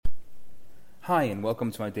Hi, and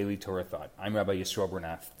welcome to my Daily Torah Thought. I'm Rabbi Yisroel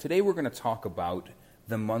Bernath. Today we're going to talk about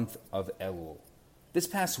the month of Elul. This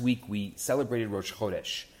past week we celebrated Rosh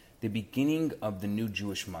Chodesh, the beginning of the new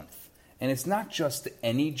Jewish month. And it's not just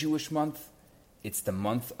any Jewish month, it's the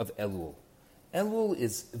month of Elul. Elul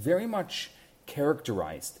is very much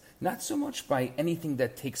characterized, not so much by anything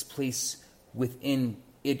that takes place within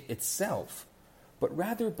it itself, but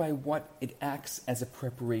rather by what it acts as a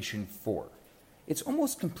preparation for. It's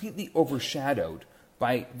almost completely overshadowed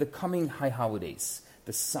by the coming high holidays,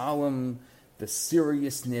 the solemn, the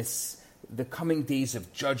seriousness, the coming days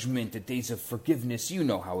of judgment, the days of forgiveness. You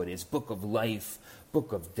know how it is, book of life,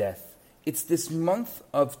 book of death. It's this month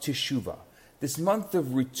of Teshuvah, this month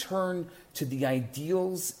of return to the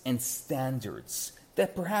ideals and standards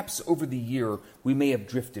that perhaps over the year we may have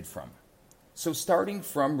drifted from. So starting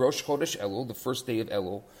from Rosh Chodesh Elul, the first day of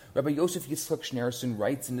Elul, Rabbi Yosef Yitzchak Schneerson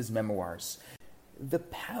writes in his memoirs, the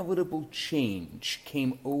palatable change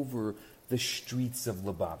came over the streets of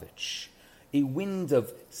Lubavitch. A wind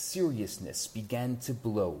of seriousness began to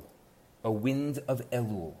blow, a wind of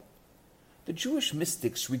Elul. The Jewish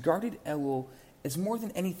mystics regarded Elul as more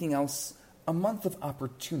than anything else a month of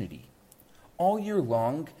opportunity. All year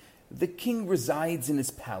long, the king resides in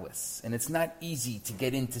his palace, and it's not easy to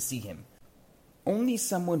get in to see him. Only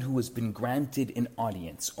someone who has been granted an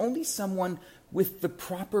audience, only someone with the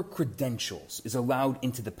proper credentials is allowed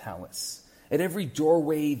into the palace. At every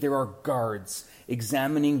doorway there are guards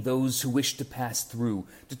examining those who wish to pass through,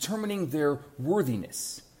 determining their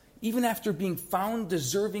worthiness. Even after being found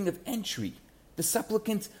deserving of entry, the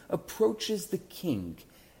supplicant approaches the king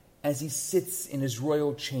as he sits in his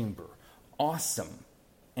royal chamber, awesome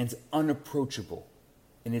and unapproachable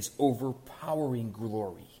in his overpowering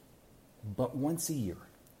glory. But once a year,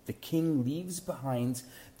 the king leaves behind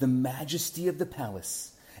the majesty of the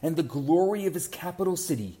palace and the glory of his capital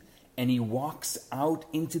city, and he walks out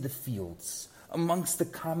into the fields amongst the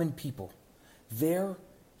common people. There,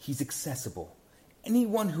 he's accessible.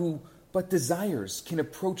 Anyone who but desires can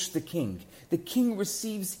approach the king. The king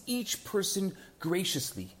receives each person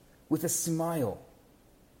graciously with a smile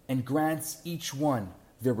and grants each one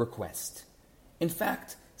their request. In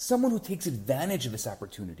fact, someone who takes advantage of this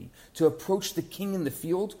opportunity to approach the king in the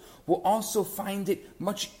field will also find it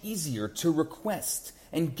much easier to request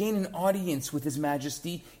and gain an audience with His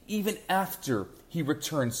Majesty even after he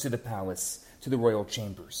returns to the palace, to the royal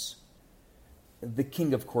chambers. The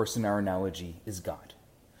king, of course, in our analogy, is God.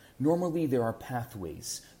 Normally there are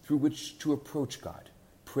pathways through which to approach God,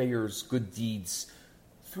 prayers, good deeds,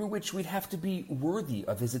 through which we'd have to be worthy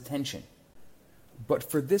of His attention. But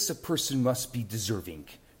for this a person must be deserving,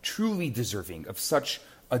 truly deserving of such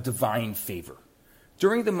a divine favor.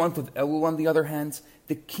 During the month of Elul, on the other hand,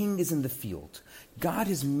 the king is in the field. God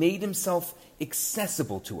has made himself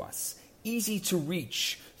accessible to us, easy to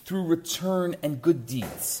reach through return and good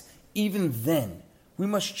deeds. Even then, we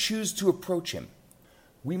must choose to approach him.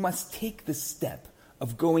 We must take the step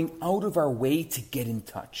of going out of our way to get in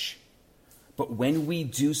touch. But when we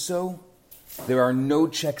do so, there are no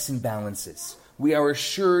checks and balances. We are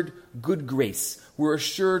assured good grace. We're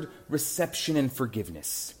assured reception and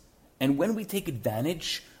forgiveness. And when we take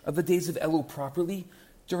advantage of the days of Elul properly,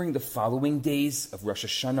 during the following days of Rosh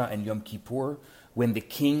Hashanah and Yom Kippur, when the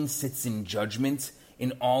king sits in judgment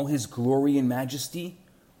in all his glory and majesty,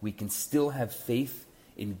 we can still have faith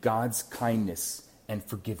in God's kindness and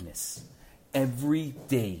forgiveness. Every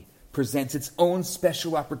day presents its own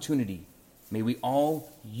special opportunity. May we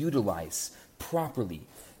all utilize properly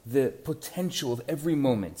the potential of every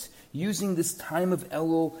moment, using this time of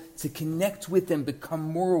Elul to connect with and become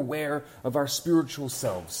more aware of our spiritual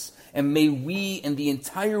selves. And may we and the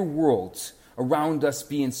entire world around us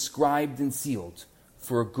be inscribed and sealed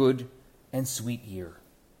for a good and sweet year.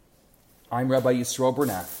 I'm Rabbi Yisroel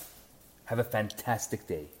Bernath. Have a fantastic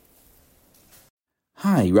day.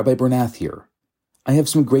 Hi, Rabbi Bernath here. I have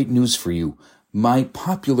some great news for you. My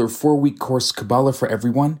popular 4-week course, Kabbalah for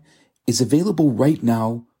Everyone, is available right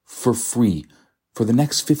now for free for the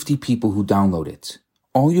next 50 people who download it.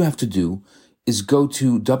 All you have to do is go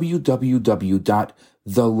to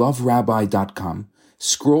www.theloverabbi.com,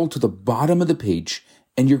 scroll to the bottom of the page,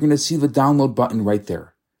 and you're going to see the download button right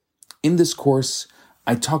there. In this course,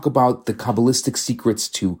 I talk about the Kabbalistic secrets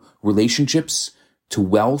to relationships, to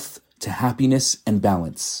wealth, to happiness, and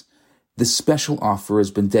balance. This special offer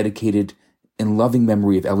has been dedicated in loving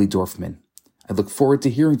memory of Ellie Dorfman. I look forward to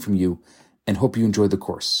hearing from you and hope you enjoy the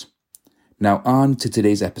course. Now on to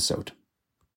today's episode.